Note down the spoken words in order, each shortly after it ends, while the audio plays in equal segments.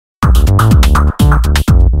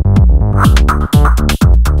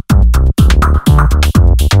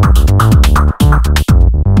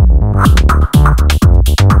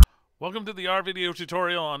our video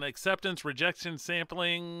tutorial on acceptance rejection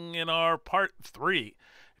sampling in our part 3.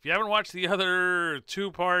 If you haven't watched the other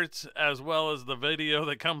 2 parts as well as the video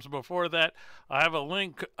that comes before that, I have a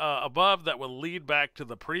link above that will lead back to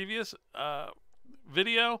the previous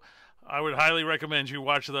video. I would highly recommend you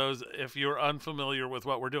watch those if you're unfamiliar with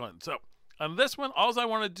what we're doing. So on this one, all I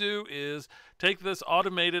want to do is take this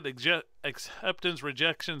automated acceptance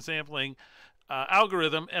rejection sampling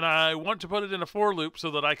algorithm, and I want to put it in a for loop so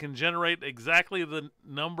that I can generate exactly the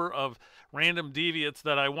number of random deviates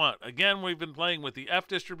that I want. Again, we've been playing with the F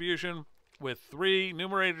distribution with 3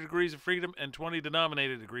 numerator degrees of freedom and 20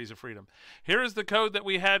 denominator degrees of freedom. Here is the code that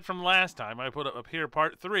we had from last time. I put it up here,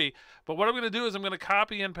 part 3. But what I'm going to do is I'm going to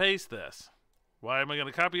copy and paste this. Why am I going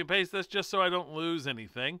to copy and paste this? Just so I don't lose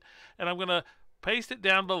anything. And I'm going to paste it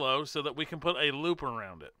down below so that we can put a loop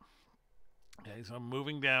around it. Okay, so I'm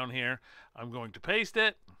moving down here. I'm going to paste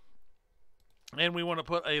it. And we want to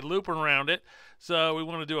put a loop around it. So we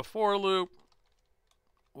want to do a for loop.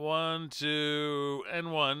 1, 2,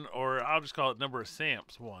 and 1, or I'll just call it number of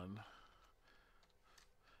samps 1.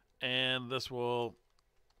 And this will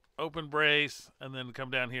open brace, and then come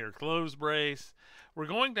down here, close brace. We're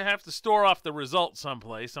going to have to store off the result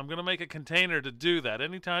someplace. I'm going to make a container to do that.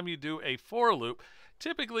 Anytime you do a for loop,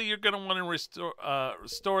 typically you're going to want to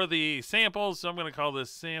store the samples. So I'm going to call this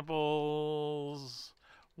samples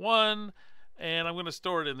 1, and I'm going to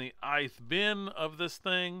store it in the ith bin of this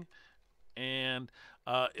thing. And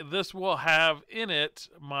this will have in it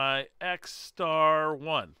my x star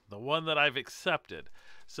 1, the one that I've accepted.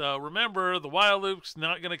 So remember, the while loop's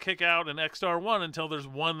not going to kick out an x star 1 until there's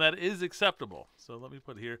one that is acceptable. So let me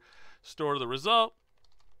put here, store the result.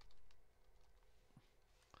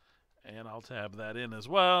 And I'll tab that in as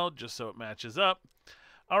well, just so it matches up.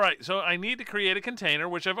 All right, so I need to create a container,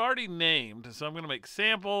 which I've already named. So I'm going to make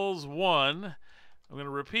samples 1. I'm going to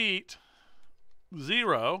repeat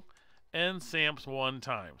 0 and samps 1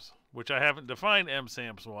 times, which I haven't defined m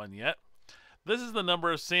samps 1 yet. This is the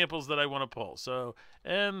number of samples that I want to pull. So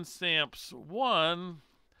n samps 1,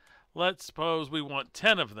 let's suppose we want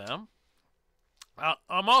 10 of them.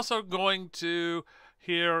 I'm also going to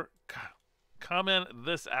here comment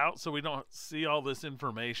this out so we don't see all this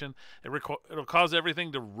information. It'll cause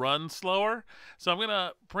everything to run slower. So I'm going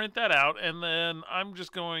to print that out, and then I'm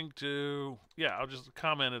just going to, I'll just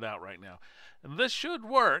comment it out right now. And this should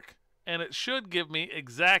work, and it should give me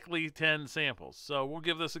exactly 10 samples. So we'll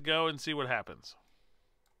give this a go and see what happens.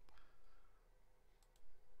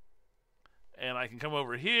 And I can come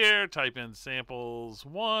over here, type in samples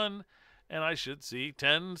 1, and I should see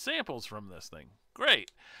 10 samples from this thing.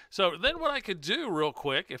 Great. So then what I could do real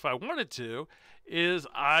quick, if I wanted to, is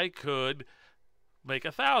I could make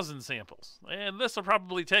 1,000 samples. And this will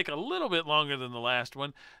probably take a little bit longer than the last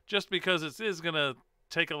one, just because it is going to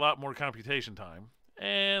take a lot more computation time.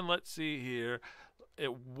 And let's see here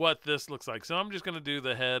what this looks like. So I'm just going to do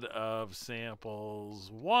the head of samples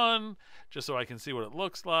 1 just so I can see what it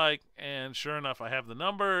looks like. And sure enough, I have the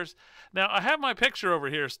numbers. Now I have my picture over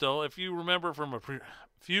here still. If you remember from a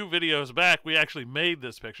few videos back, we actually made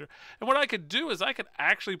this picture. And what I could do is I could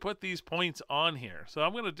actually put these points on here. So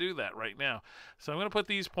I'm going to do that right now. So I'm going to put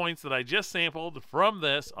these points that I just sampled from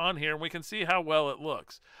this on here, and we can see how well it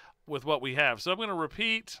looks with what we have. So I'm going to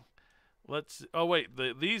repeat.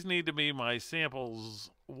 These need to be my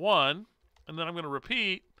samples 1, and then I'm going to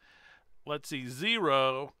repeat,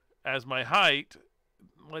 0 as my height.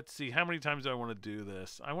 Let's see, how many times do I want to do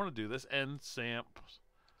this? I want to do this n samps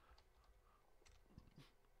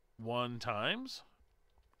 1 times.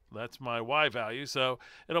 That's my y value, so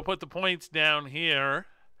it'll put the points down here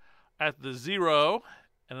at the 0,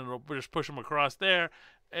 and it'll just push them across there,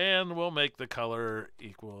 and we'll make the color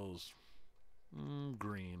equals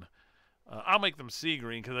green. I'll make them sea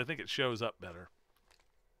green because I think it shows up better.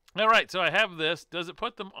 All right, so I have this. Does it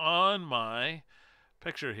put them on my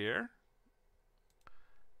picture here?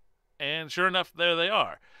 And sure enough, there they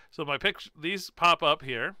are. So my picture, these pop up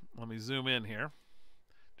here. Let me zoom in here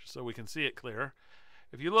just so we can see it clearer.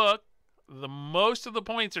 If you look, most of the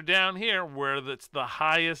points are down here where it's the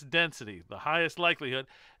highest density, the highest likelihood.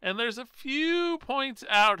 And there's a few points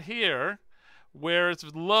out here where it's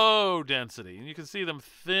low density, and you can see them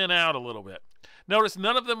thin out a little bit. Notice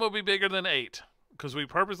none of them will be bigger than 8 because we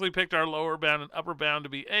purposely picked our lower bound and upper bound to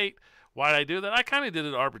be 8. Why did I do that? I kind of did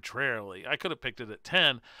it arbitrarily. I could have picked it at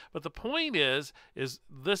 10, but the point is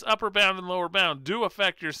this upper bound and lower bound do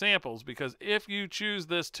affect your samples, because if you choose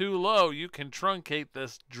this too low, you can truncate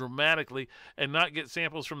this dramatically and not get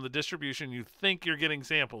samples from the distribution you think you're getting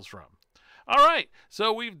samples from. All right,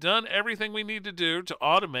 so we've done everything we need to do to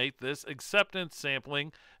automate this acceptance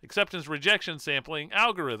rejection sampling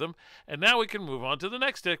algorithm, and now we can move on to the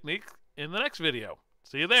next technique in the next video.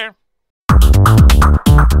 See you there.